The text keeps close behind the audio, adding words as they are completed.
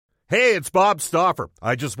Hey, it's Bob Stauffer.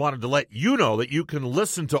 I just wanted to let you know that you can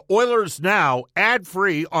listen to Oilers Now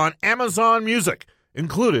ad-free on Amazon Music,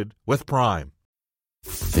 included with Prime.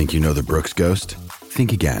 Think you know the Brooks Ghost?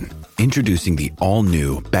 Think again. Introducing the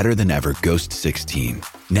all-new, better-than-ever Ghost 16.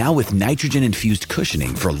 Now with nitrogen-infused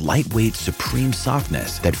cushioning for lightweight, supreme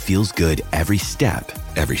softness that feels good every step,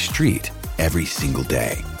 every street, every single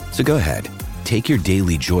day. So go ahead, take your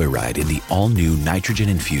daily joyride in the all-new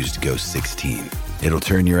nitrogen-infused Ghost 16. It'll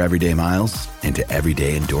turn your everyday miles into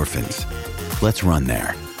everyday endorphins. Let's run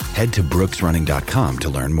there. Head to brooksrunning.com to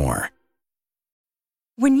learn more.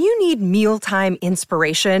 When you need mealtime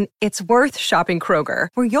inspiration, it's worth shopping Kroger,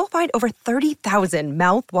 where you'll find over 30,000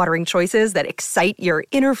 mouth-watering choices that excite your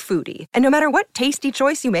inner foodie. And no matter what tasty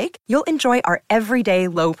choice you make, you'll enjoy our everyday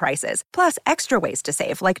low prices, plus extra ways to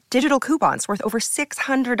save, like digital coupons worth over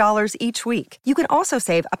 $600 each week. You can also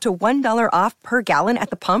save up to $1 off per gallon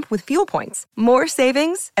at the pump with fuel points. More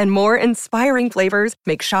savings and more inspiring flavors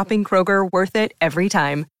make shopping Kroger worth it every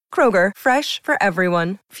time. Kroger, fresh for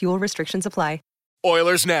everyone. Fuel restrictions apply.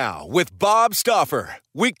 Oilers Now with Bob Stauffer.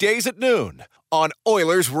 Weekdays at noon on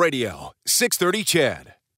Oilers Radio, 630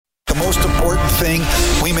 CHED. The most important thing,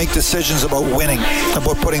 we make decisions about winning,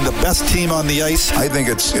 about putting the best team on the ice. I think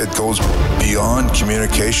it goes beyond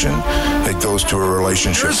communication. It goes to a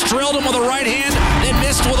relationship. Here's drilled him with a right hand, then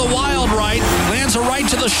missed with a wild right. Lands a right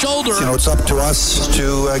to the shoulder. You know, it's up to us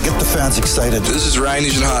to get the fans excited. This is Ryan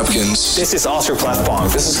Nugent-Hopkins. This is Oscar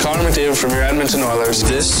Plathbong. This is Connor McDavid from your Edmonton Oilers.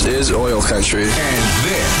 This is Oil Country. And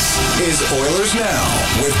this is Oilers Now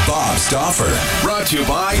with Bob Stauffer. Brought to you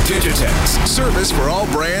by Digitex. Service for all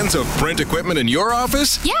brands of print equipment in your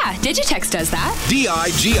office? Yeah, Digitex does that.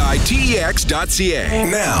 digitex.ca.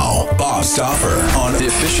 Now, Bob Stauffer on the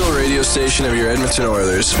official radio station of your Edmonton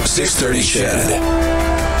Oilers, 630 CHED.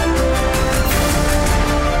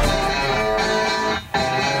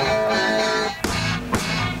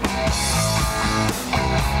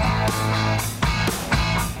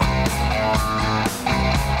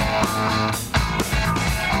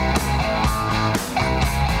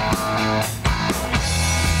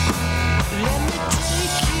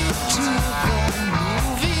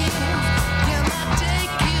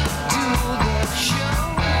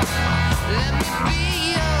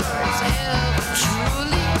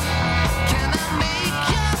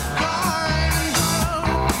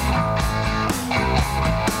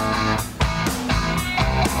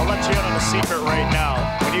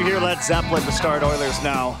 Zeppelin to start Oilers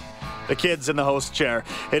Now. The kids in the host chair.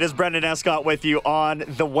 It is Brendan Escott with you on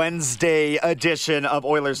the Wednesday edition of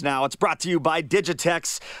Oilers Now. It's brought to you by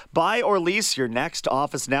Digitex. Buy or lease your next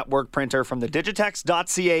office network printer from the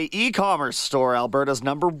Digitex.ca e-commerce store, Alberta's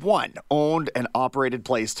 #1 owned and operated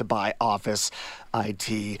place to buy office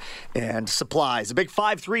IT and supplies. A big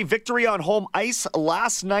 5-3 victory on home ice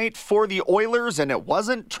last night for the Oilers, and it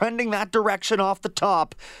wasn't trending that direction off the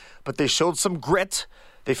top, but they showed some grit.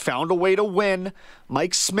 They found a way to win.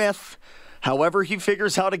 Mike Smith, however he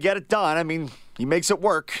figures how to get it done, I mean, he makes it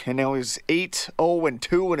work. And now he's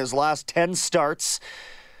 8-0-2 in his last 10 starts.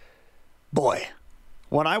 Boy,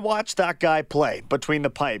 when I watch that guy play between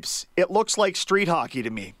the pipes, it looks like street hockey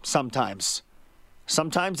to me sometimes.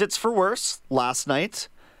 Sometimes it's for worse. Last night,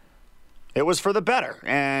 it was for the better,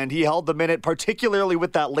 and he held the minute, particularly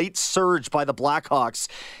with that late surge by the Blackhawks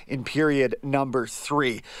in period number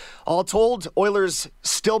 3. All told, Oilers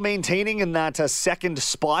still maintaining in that second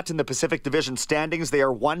spot in the Pacific Division standings. They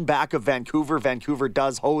are one back of Vancouver. Vancouver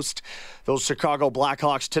does host those Chicago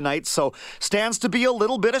Blackhawks tonight, so stands to be a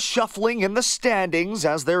little bit of shuffling in the standings,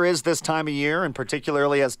 as there is this time of year, and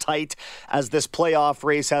particularly as tight as this playoff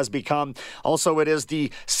race has become. Also, it is the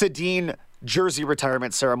Sedin jersey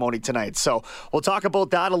retirement ceremony tonight. So we'll talk about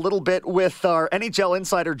that a little bit with our NHL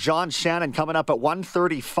insider John Shannon coming up at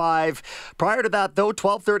 1:35. Prior to that, though,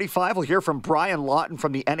 12:35, we'll hear from Brian Lawton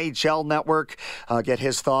from the NHL Network, get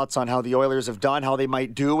his thoughts on how the Oilers have done, how they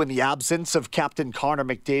might do in the absence of Captain Connor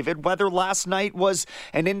McDavid, whether last night was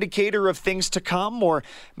an indicator of things to come or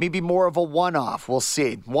maybe more of a one-off. We'll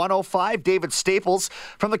see. 1:05, David Staples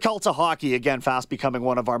from the Cult of Hockey, again, fast becoming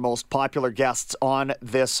one of our most popular guests on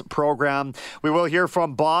this program. We will hear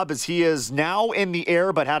from Bob as he is now in the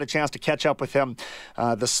air, but had a chance to catch up with him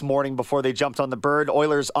this morning before they jumped on the bird.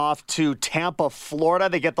 Oilers off to Tampa, Florida.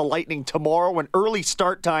 They get the Lightning tomorrow. An early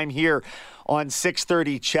start time here on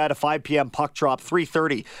 6:30 CHED, a 5 p.m. puck drop,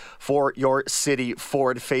 3:30 for your City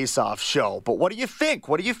Ford Face-Off show. But what do you think?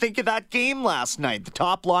 What do you think of that game last night? The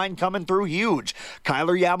top line coming through huge.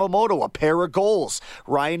 Kyler Yamamoto, a pair of goals.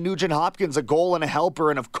 Ryan Nugent-Hopkins, a goal and a helper.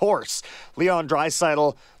 And of course, Leon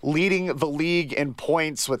Draisaitl leading the league in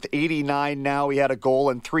points with 89 now. He had a goal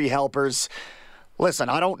and 3 helpers. Listen,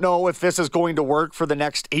 I don't know if this is going to work for the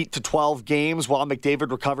next 8 to 12 games while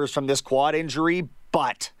McDavid recovers from this quad injury,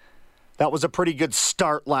 but that was a pretty good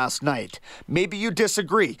start last night. Maybe you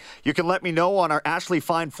disagree. You can let me know on our Ashley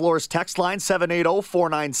Fine Floors text line,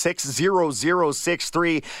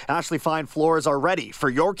 780-496-0063. Ashley Fine Floors are ready for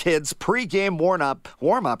your kids' pregame warm-up,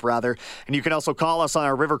 and you can also call us on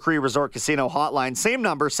our River Cree Resort Casino hotline. Same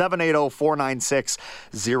number,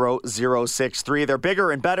 780-496-0063. They're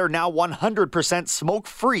bigger and better, now 100%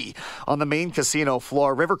 smoke-free on the main casino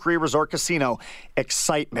floor. River Cree Resort Casino,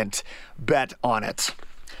 excitement. Bet on it.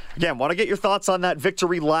 Again, want to get your thoughts on that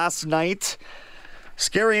victory last night.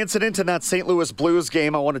 Scary incident in that St. Louis Blues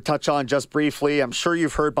game I want to touch on just briefly. I'm sure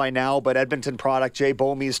you've heard by now, but Edmonton product Jay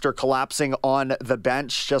Bouwmeester collapsing on the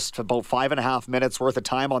bench. Just about 5.5 minutes worth of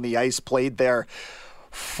time on the ice played there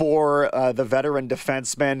for the veteran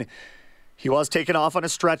defenseman. He was taken off on a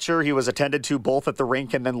stretcher. He was attended to both at the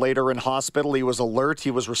rink and then later in hospital. He was alert, he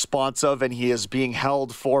was responsive, and he is being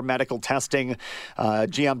held for medical testing.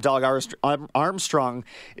 GM Doug Armstrong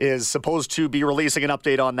is supposed to be releasing an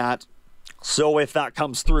update on that. So if that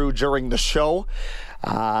comes through during the show,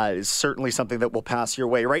 is certainly something that will pass your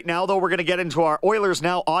way. Right now, though, we're going to get into our Oilers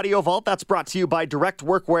Now Audio Vault. That's brought to you by Direct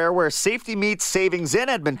Workwear, where safety meets savings in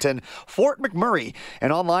Edmonton, Fort McMurray,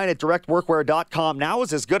 and online at directworkwear.com. Now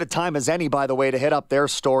is as good a time as any, by the way, to hit up their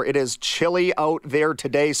store. It is chilly out there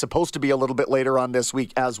today, supposed to be a little bit later on this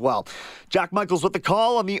week as well. Jack Michaels with the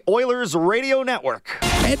call on the Oilers Radio Network.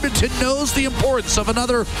 Edmonton knows the importance of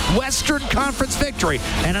another Western Conference victory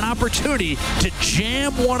and an opportunity to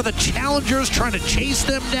jam one of the challengers trying to chase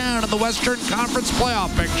them down in the Western Conference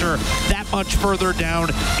playoff picture that much further down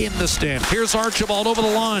in the stand. Here's Archibald over the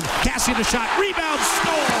line. Cassie the shot. Rebound.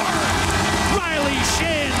 Score. Riley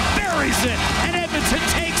Sheahan buries it. And Edmonton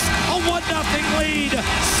takes a 1-0 lead.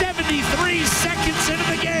 73 seconds into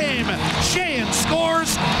the game. Sheahan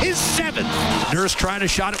scores his 7th. Nurse tried a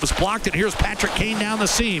shot. It was blocked. And here's Patrick Kane down the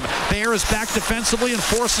seam. Bear is back defensively and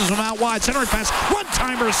forces him out wide. Centering pass.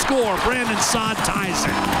 One-timer score. Brandon Saad ties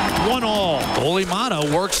it. 1-1. Goalie Mata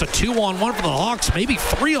works a 2-on-1 for the Hawks. Maybe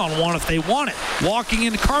 3-on-1 if they want it. Walking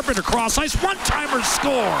in Carpenter cross ice. One-timer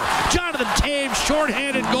score. Jonathan Taves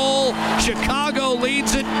shorthanded goal. Chicago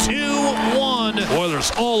leads it 2-1.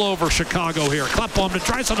 Oilers all over Chicago here. Klefbom to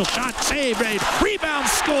Draisaitl shot. Save made. Rebound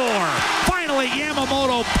score. Finally,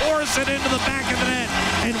 Yamamoto pours it into the back of the net,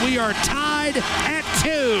 and we are tied at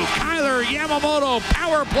 2. Kyler Yamamoto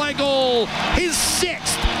power play goal, his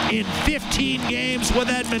 6th in 15 games with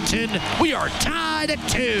Edmonton. We are tied at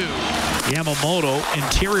 2. Yamamoto,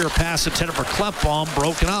 interior pass intended for Klefbom,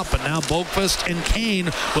 broken up, and now Boqvist and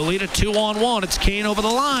Kane will lead a 2-on-1. It's Kane over the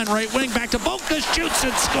line, right wing, back to Boqvist, shoots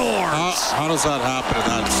and scores. How does that happen in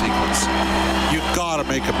that sequence? You've got to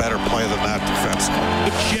make a better play than that defensively.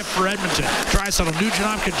 Good shift for Edmonton. Draisaitl,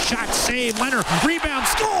 Nugent-Hopkins shot, save, Leonard, rebound,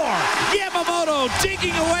 score! Yamamoto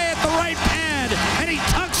digging away at the right pad, and he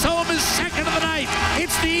tucks home his 2nd of the night.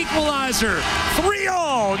 It's the equalizer.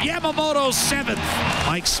 3-all, Yamamoto 7th.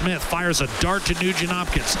 Mike Smith fires a dart to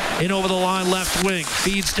Nugent-Hopkins. In over the line, left wing,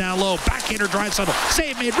 feeds down low, backhander Draisaitl,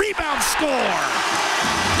 save made, rebound, score!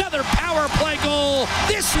 Another power play goal,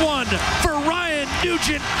 this one for Ryan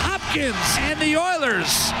Nugent-Hopkins, and the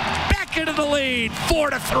Oilers back into the lead,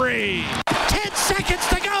 4-3. 10 seconds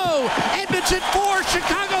to go. Edmonton 4,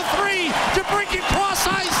 Chicago 3. DeBrincat cross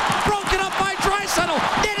ice, broken up by Draisaitl.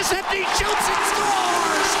 Net is empty, shoots and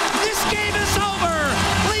scores. This game is over.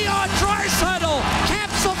 Leon Draisaitl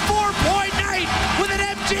caps a 4-point night with an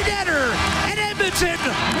empty netter, and Edmonton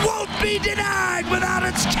won't be denied without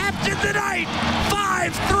its captain tonight.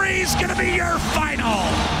 5-3 is going to be your final.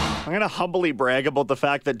 I'm going to humbly brag about the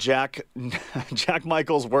fact that Jack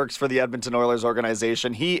Michaels works for the Edmonton Oilers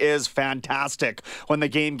organization. He is fantastic when the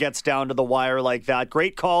game gets down to the wire like that.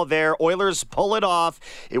 Great call there. Oilers pull it off.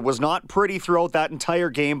 It was not pretty throughout that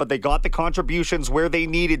entire game, but they got the contributions where they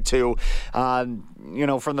needed to. From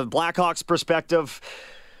the Blackhawks' perspective,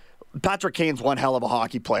 Patrick Kane's one hell of a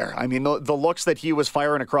hockey player. I mean, the looks that he was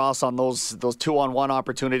firing across on those 2-on-1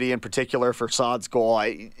 opportunity in particular for Saad's goal,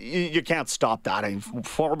 you can't stop that. I mean,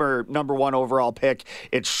 former number 1 overall pick,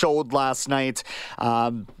 it showed last night.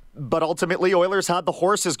 But ultimately, Oilers had the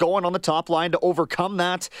horses going on the top line to overcome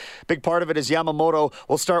that. Big part of it is Yamamoto.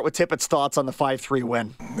 We'll start with Tippett's thoughts on the 5-3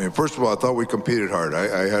 win. First of all, I thought we competed hard.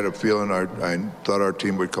 I had a feeling I thought our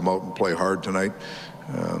team would come out and play hard tonight.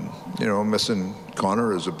 Missing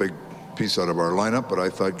Connor is a big piece out of our lineup, but I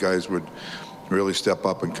thought guys would really step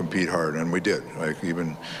up and compete hard, and we did.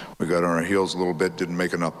 We got on our heels a little bit, didn't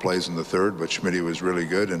make enough plays in the third, but Schmitty was really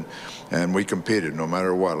good, and we competed no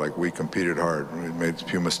matter what. We competed hard. We made a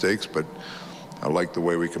few mistakes, but I like the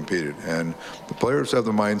way we competed. And the players have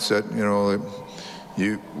the mindset,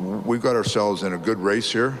 we've got ourselves in a good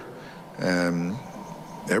race here, and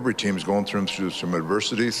every team's going through some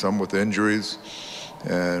adversity, some with injuries,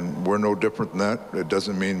 and we're no different than that. It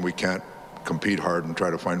doesn't mean we can't compete hard and try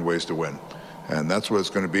to find ways to win. And that's what it's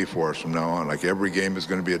going to be for us from now on. Like, every game is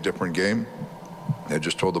going to be a different game. I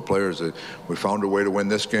just told the players that we found a way to win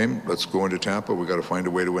this game. Let's go into Tampa. We got to find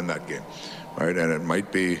a way to win that game, right? And it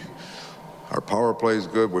might be our power play is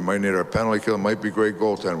good. We might need our penalty kill. It might be great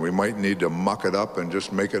goaltending. We might need to muck it up and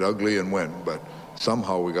just make it ugly and win. But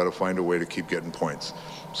somehow we got to find a way to keep getting points.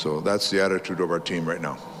 So that's the attitude of our team right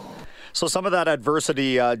now. So some of that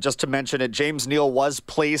adversity, just to mention it, James Neal was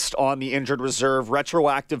placed on the injured reserve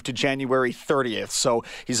retroactive to January 30th. So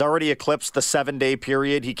he's already eclipsed the 7-day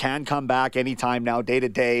period. He can come back anytime now, day to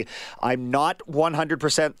day. I'm not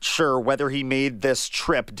 100% sure whether he made this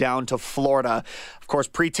trip down to Florida. Of course,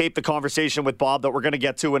 pre-taped the conversation with Bob that we're going to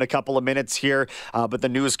get to in a couple of minutes here. But the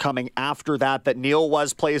news coming after that Neal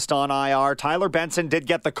was placed on IR. Tyler Benson did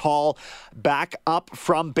get the call back up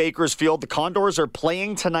from Bakersfield. The Condors are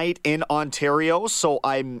playing tonight in Ontario, so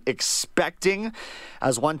I'm expecting,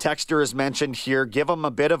 as one texter has mentioned here, give him a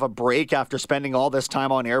bit of a break after spending all this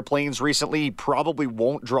time on airplanes recently. He probably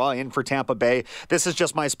won't draw in for Tampa Bay. This is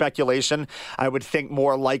just my speculation. I would think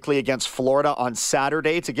more likely against Florida on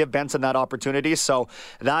Saturday to give Benson that opportunity. So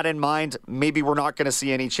that in mind, maybe we're not going to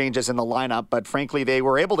see any changes in the lineup, but frankly, they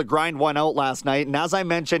were able to grind one out last night. And as I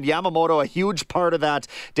mentioned, Yamamoto, a huge part of that.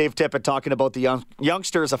 Dave Tippett talking about the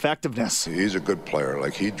youngsters' effectiveness. He's a good player.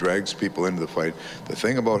 Like, he drags people into the fight. The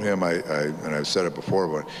thing about him, and I've said it before,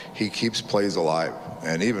 but he keeps plays alive.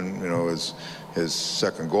 And even, his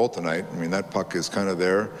second goal tonight, that puck is kind of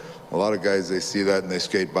there. A lot of guys, they see that and they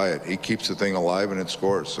skate by it. He keeps the thing alive and it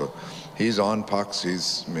scores. So he's on pucks.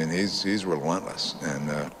 He's relentless.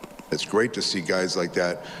 And it's great to see guys like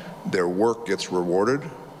that. Their work gets rewarded.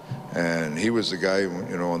 And he was the guy,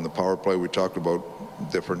 on the power play, we talked about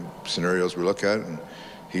different scenarios we look at, and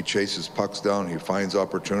he chases pucks down, he finds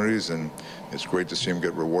opportunities, and it's great to see him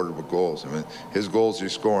get rewarded with goals. His goals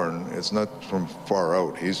he's scoring, it's not from far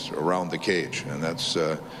out. He's around the cage, and that's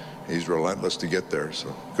he's relentless to get there.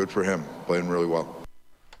 So good for him, playing really well.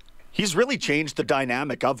 He's really changed the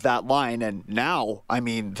dynamic of that line, and now,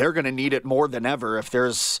 they're going to need it more than ever. If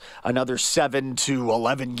there's another 7 to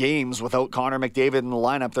 11 games without Connor McDavid in the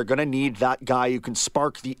lineup, they're going to need that guy who can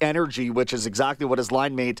spark the energy, which is exactly what his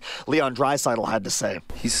line mate Leon Draisaitl had to say.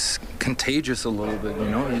 He's contagious a little bit,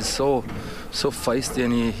 He's so feisty,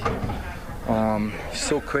 and he's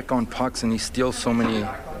so quick on pucks, and he steals so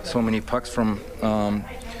many pucks from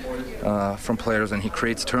players, and he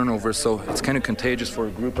creates turnovers, so it's kind of contagious for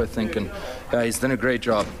a group, I think, and he's done a great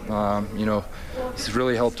job. He's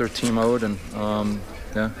really helped our team out, and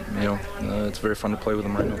it's very fun to play with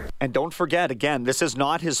him right now. And don't forget, again, this is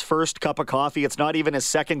not his first cup of coffee. It's not even his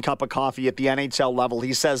second cup of coffee at the NHL level.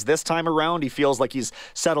 He says this time around he feels like he's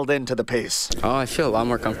settled into the pace. Oh, I feel a lot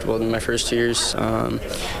more comfortable than my first 2 years.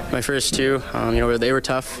 My first two, they were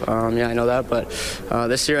tough. I know that, but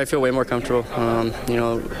this year I feel way more comfortable. A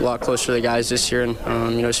lot closer to the guys this year,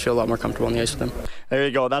 and just feel a lot more comfortable on the ice with them. There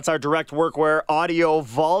you go. That's our Direct Workwear Audio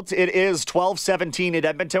Vault. It is 12:17 at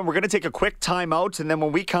Edmonton. We're going to take a quick timeout, and then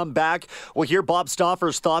when we come back, we'll hear Bob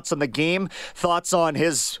Stauffer's thoughts on the game, thoughts on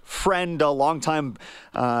his friend, a longtime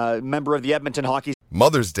member of the Edmonton Hockey.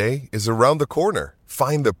 Mother's Day is around the corner.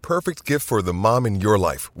 Find the perfect gift for the mom in your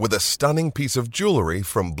life with a stunning piece of jewelry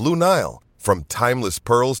from Blue Nile. From timeless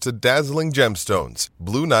pearls to dazzling gemstones,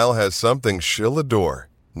 Blue Nile has something she'll adore.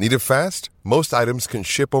 Need it fast? Most items can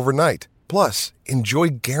ship overnight. Plus, enjoy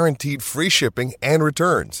guaranteed free shipping and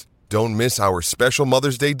returns. Don't miss our special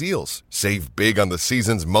Mother's Day deals. Save big on the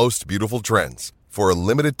season's most beautiful trends. For a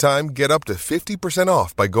limited time, get up to 50%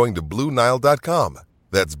 off by going to BlueNile.com.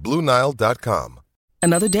 That's BlueNile.com.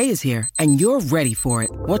 Another day is here, and you're ready for it.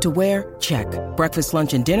 What to wear? Check. Breakfast,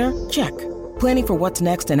 lunch, and dinner? Check. Planning for what's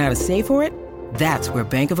next and how to save for it? That's where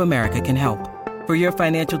Bank of America can help. For your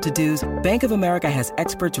financial to-dos, Bank of America has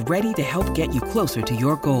experts ready to help get you closer to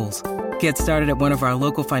your goals. Get started at one of our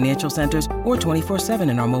local financial centers or 24/7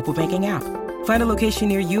 in our mobile banking app. Find a location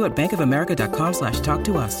near you at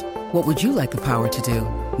bankofamerica.com/talktous. What would you like the power to do?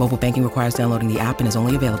 Mobile banking requires downloading the app and is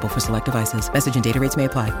only available for select devices. Message and data rates may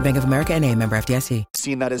apply. Bank of America N.A., member FDIC.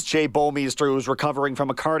 Seen that is Jay Bouwmeester, who's recovering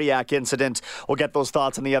from a cardiac incident. We'll get those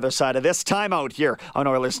thoughts on the other side of this timeout here on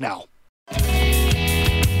Oilers Now.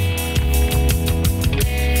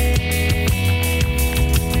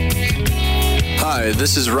 Hi,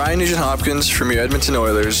 this is Ryan Nugent-Hopkins from your Edmonton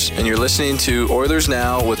Oilers, and you're listening to Oilers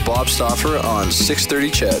Now with Bob Stauffer on 630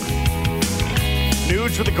 CHED.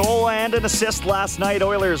 Nuge with a goal and an assist last night.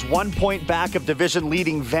 Oilers 1 point back of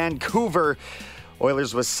division-leading Vancouver.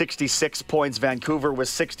 Oilers was 66 points. Vancouver was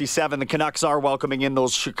 67. The Canucks are welcoming in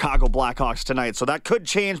those Chicago Blackhawks tonight. So that could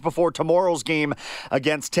change before tomorrow's game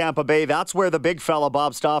against Tampa Bay. That's where the big fella,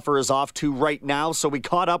 Bob Stauffer, is off to right now. So we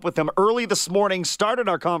caught up with him early this morning, started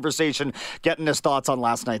our conversation, getting his thoughts on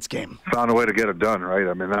last night's game. Found a way to get it done, right?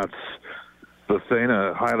 I mean, that's the thing,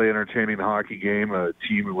 a highly entertaining hockey game, a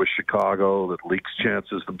team with Chicago that leaks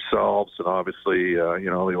chances themselves. And obviously,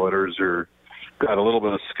 the Oilers are got a little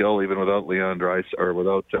bit of skill even without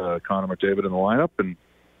without Connor McDavid in the lineup, and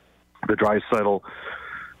the Draisaitl,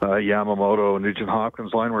 Yamamoto, and Nugent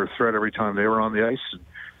Hopkins line were a threat every time they were on the ice. And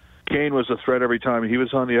Kane was a threat every time he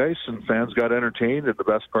was on the ice, and fans got entertained. And the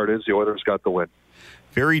best part is the Oilers got the win.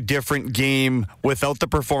 Very different game without the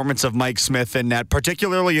performance of Mike Smith in net,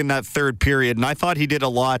 particularly in that third period. And I thought he did a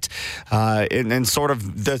lot in sort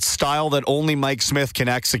of the style that only Mike Smith can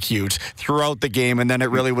execute throughout the game, and then it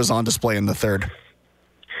really was on display in the third.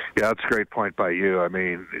 Yeah, that's a great point by you. I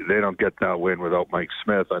mean, they don't get that win without Mike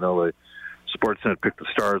Smith. I know the Sportsnet picked the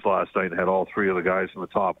Stars last night and had all three of the guys in the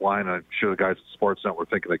top line. I'm sure the guys at Sportsnet were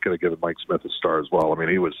thinking they could have given Mike Smith a star as well. I mean,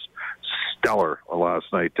 he was stellar last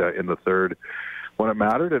night in the third when it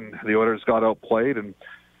mattered, and the Oilers got outplayed, and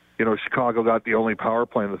Chicago got the only power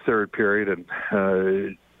play in the third period, and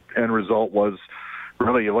end result was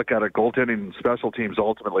really, you look at it, goaltending and special teams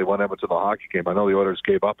ultimately won Edmonton the hockey game. I know the Oilers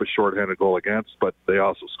gave up a shorthanded goal against, but they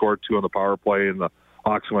also scored 2 on the power play, and the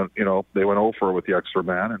Hawks went 0-4 with the extra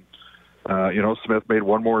man, and Smith made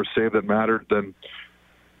one more save that mattered than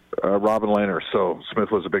Robin Lehner. So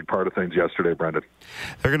Smith was a big part of things yesterday, Brendan.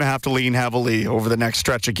 They're going to have to lean heavily over the next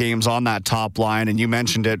stretch of games on that top line, and you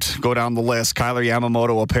mentioned it. Go down the list. Kyler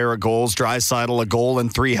Yamamoto, a pair of goals. Draisaitl, a goal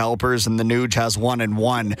and 3 helpers, and the Nuge has 1 and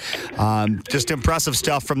 1. Just impressive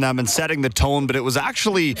stuff from them and setting the tone, but it was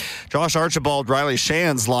actually Josh Archibald, Riley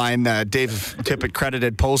Sheahan's line that Dave Tippett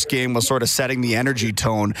credited post-game was sort of setting the energy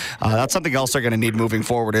tone. That's something else they're going to need moving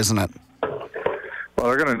forward, isn't it? Well,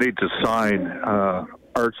 they're going to need to sign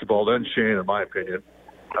Archibald and Shane, in my opinion.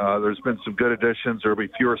 There's been some good additions. There will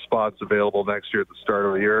be fewer spots available next year at the start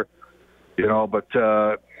of the year, but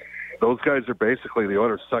those guys are basically the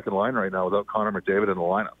Oilers' second line right now without Connor McDavid in the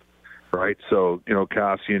lineup, right? So,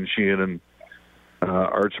 Cassian, Sheehan, and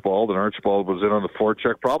Archibald was in on the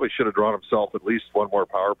forecheck. Probably should have drawn himself at least one more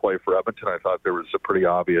power play for Edmonton. I thought there was a pretty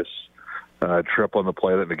obvious trip on the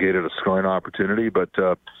play that negated a scoring opportunity, but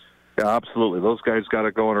yeah, absolutely. Those guys got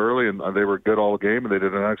it going early, and they were good all game, and they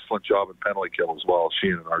did an excellent job in penalty kill as well.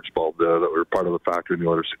 Sheehan and Archibald that were part of the factor in the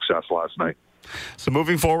Oilers' success last night. So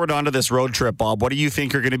moving forward onto this road trip, Bob, what do you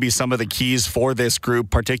think are going to be some of the keys for this group,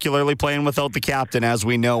 particularly playing without the captain, as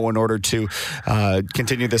we know, in order to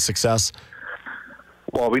continue this success?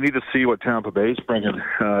 Well, we need to see what Tampa Bay's bringing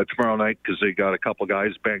tomorrow night, because they got a couple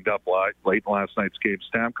guys banged up late in last night's game.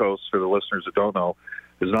 Stamkos, for the listeners that don't know,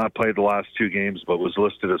 has not played the last 2 games, but was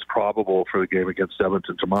listed as probable for the game against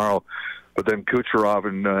Edmonton tomorrow. But then Kucherov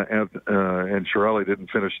and Chiarelli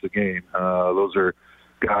didn't finish the game. Those are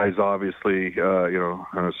guys, obviously,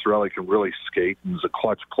 Chiarelli can really skate and is a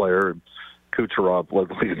clutch player, and Kucherov led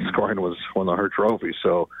the lead in scoring, was won the Hart Trophy.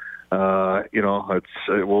 So,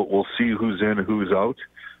 we'll see who's in, who's out.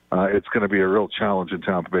 It's going to be a real challenge in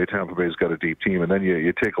Tampa Bay. Tampa Bay's got a deep team, and then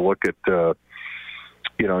you take a look at,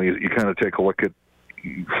 you kind of take a look at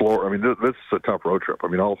floor. I mean, this is a tough road trip. I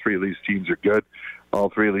mean, all 3 of these teams are good. All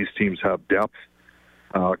 3 of these teams have depth.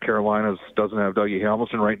 Carolina doesn't have Dougie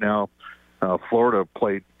Hamilton right now. Florida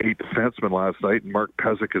played 8 defensemen last night, and Mark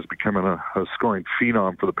Pezic is becoming a scoring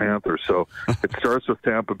phenom for the Panthers. So it starts with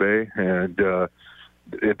Tampa Bay, and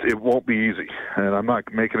it won't be easy. And I'm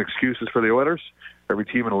not making excuses for the Oilers. Every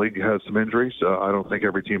team in the league has some injuries. I don't think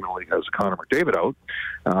every team in the league has Connor McDavid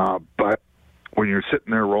out. But when you're sitting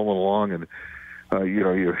there rolling along and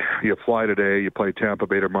you fly today, you play Tampa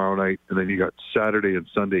Bay tomorrow night, and then you got Saturday and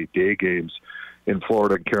Sunday day games in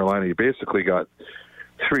Florida and Carolina. You basically got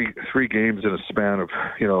three games in a span of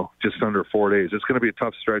just under 4 days. It's going to be a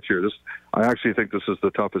tough stretch here. I actually think this is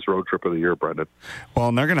the toughest road trip of the year, Brendan. Well,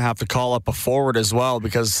 and they're going to have to call up a forward as well,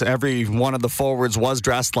 because every one of the forwards was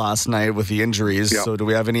dressed last night with the injuries. Yep. So do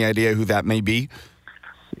we have any idea who that may be?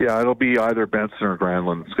 Yeah, it'll be either Benson or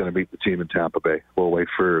Granlund that's going to beat the team in Tampa Bay. We'll wait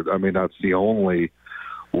for. I mean, that's the only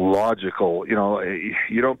logical. You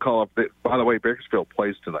don't call up. By the way, Bakersfield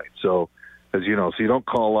plays tonight, so as you know, so you don't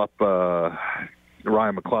call up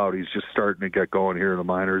Ryan McLeod. He's just starting to get going here in the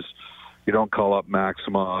minors. You don't call up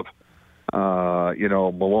Maximov.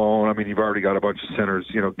 Malone. I mean, you've already got a bunch of centers.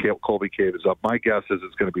 Colby Cave is up. My guess is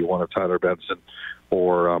it's going to be one of Tyler Benson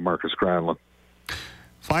or Marcus Granlund.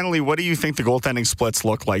 Finally, what do you think the goaltending splits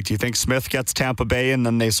look like? Do you think Smith gets Tampa Bay and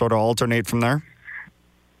then they sort of alternate from there?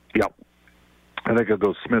 Yep. I think it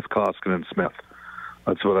goes Smith, Koskinen, Smith.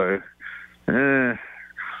 That's what if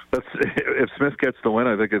Smith gets the win,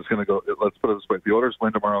 I think it's going to go, let's put it this way, if the Oilers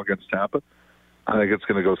win tomorrow against Tampa, I think it's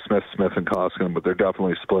going to go Smith, and Koskinen, but they're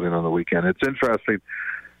definitely splitting on the weekend. It's interesting,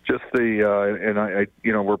 just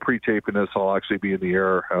we're pre-taping this, I'll actually be in the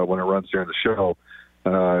air when it runs during the show.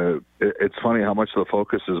 It's funny how much the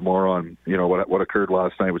focus is more on, what occurred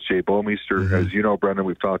last night with Jay Bouwmeester. Mm-hmm. As you know, Brendan,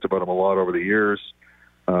 we've talked about him a lot over the years.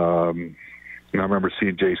 I remember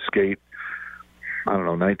seeing Jay skate,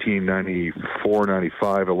 1994,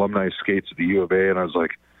 95, alumni skates at the U of A, and I was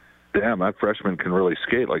like, damn, that freshman can really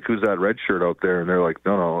skate. Like, who's that red shirt out there? And they're like,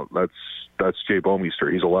 no, that's Jay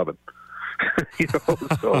Bouwmeester. He's 11. So he was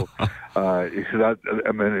a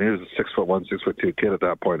 6'1", 6'2" kid at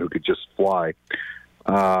that point who could just fly.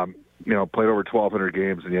 Played over 1,200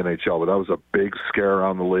 games in the NHL, but that was a big scare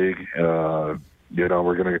around the league.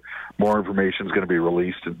 More information is going to be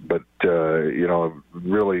released, but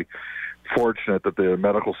really fortunate that the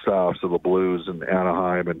medical staffs of the Blues in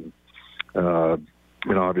Anaheim and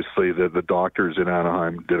obviously the doctors in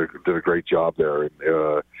Anaheim did a great job there. And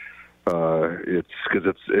it's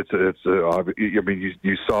because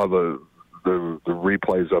you saw the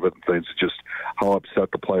replays of it and things, just how upset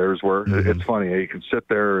the players were. Mm-hmm. It's funny, you can sit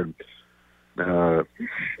there and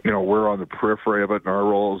we're on the periphery of it in our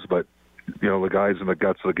roles, but the guys in the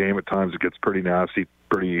guts of the game at times, it gets pretty nasty,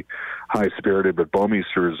 pretty high-spirited, but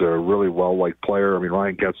Bouwmeester is a really well-liked player. I mean,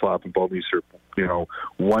 Ryan Getzlaf and Bouwmeester,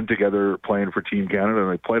 won together playing for Team Canada,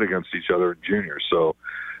 and they played against each other in juniors. So,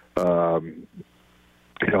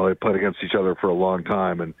 they played against each other for a long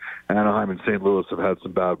time, and Anaheim and St. Louis have had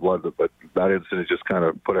some bad blood, but that incident just kind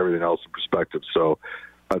of put everything else in perspective. So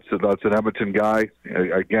that's an Edmonton guy.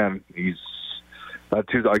 Again,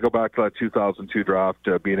 I go back to that 2002 draft,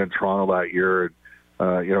 being in Toronto that year,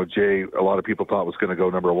 and Jay, a lot of people thought was going to go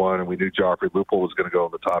number one, and we knew Joffrey Lupul was going to go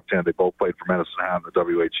in the top 10. They both played for Medicine Hat in the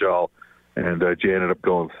WHL, and Jay ended up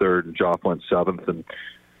going third, and Joff went seventh, and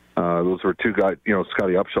those were two guys.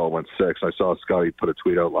 Scotty Upshall went sixth. I saw Scotty put a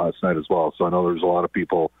tweet out last night as well, so I know there's a lot of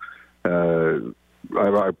people. I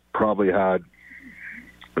probably had,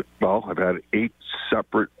 I've had 8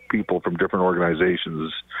 separate people from different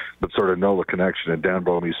organizations that sort of know the connection. And Dan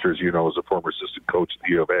Bouwmeester, as you know, is a former assistant coach at the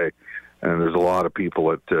U of A. And there's a lot of people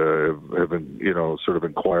that have been, sort of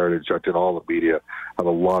inquired and checked in all the media, have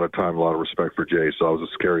a lot of time, a lot of respect for Jay. So that was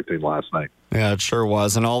a scary thing last night. Yeah, it sure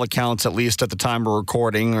was. And all accounts, at least at the time we're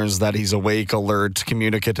recording, is that he's awake, alert,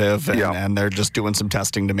 communicative, and they're just doing some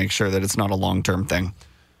testing to make sure that it's not a long-term thing.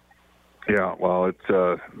 Yeah, well, it's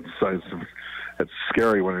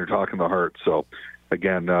scary when you're talking the heart. So,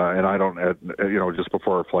 again, and I don't, just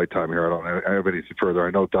before our flight time here, I don't have anything further.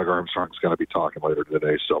 I know Doug Armstrong's going to be talking later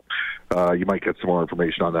today, so you might get some more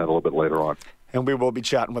information on that a little bit later on. And we will be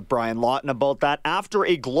chatting with Brian Lawton about that after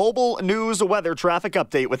a Global News weather traffic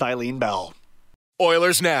update with Eileen Bell.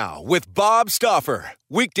 Oilers Now with Bob Stauffer.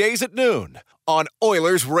 Weekdays at noon on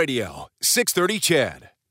Oilers Radio, 630 CHED.